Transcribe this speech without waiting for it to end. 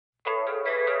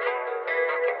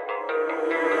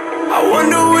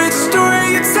wonder which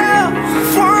story you tell.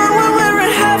 One where we're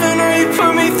in heaven or you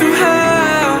put me through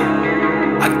hell.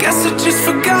 I guess I just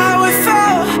forgot how it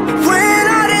felt when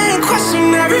I didn't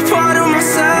question every part of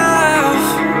myself.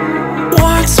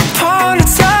 Once upon a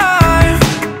time,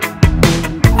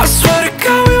 I swear to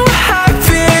God we were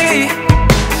happy.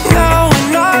 Now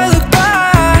when I look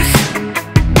back,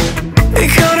 it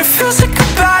kinda feels like a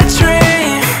bad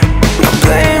dream. No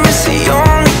blame is the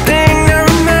only thing that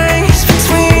remains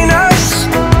between us.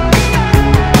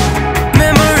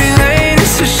 Memory lane,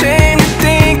 it's a shame to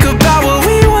think about what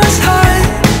we once had.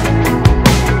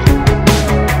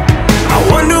 I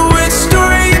wonder which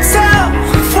story you tell.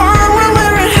 One where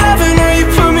we're in heaven or you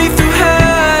put me through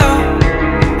hell.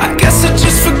 I guess I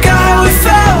just forgot how it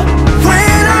felt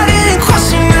when I didn't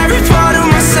question every part of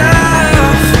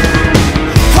myself.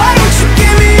 Why don't you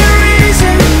give me a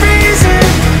reason?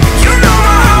 You know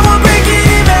my heart will break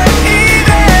even.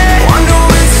 Wonder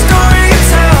which story you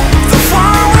tell. The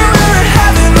one where we're in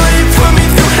heaven or you put me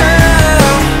through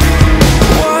hell.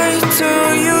 What do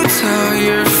you tell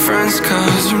your friends?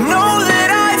 'Cause you know that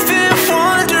I've been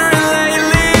wondering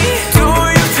lately. Do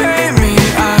you paint me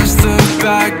as the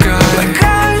bad guy, like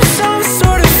I'm some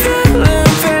sort of villain,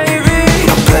 baby?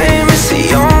 No blame is the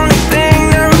only thing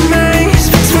that remains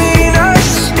between us.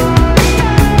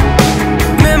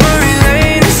 Memory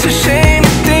lane, it's a shame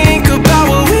to think about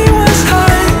what we once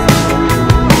had.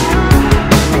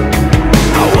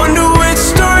 I wonder which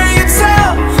story you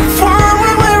tell. One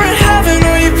where we're in heaven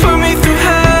or you put me through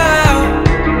hell.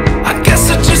 I guess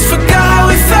I just forgot how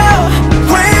it felt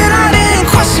when I didn't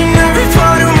question every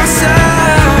part of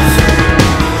myself.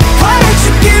 Why don't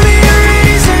you give me a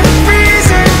reason?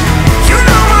 You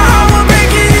know my heart will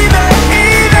break even.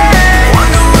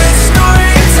 Wonder which story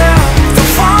you tell. The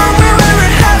one where we're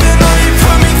in heaven or you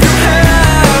put me through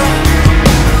hell.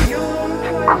 You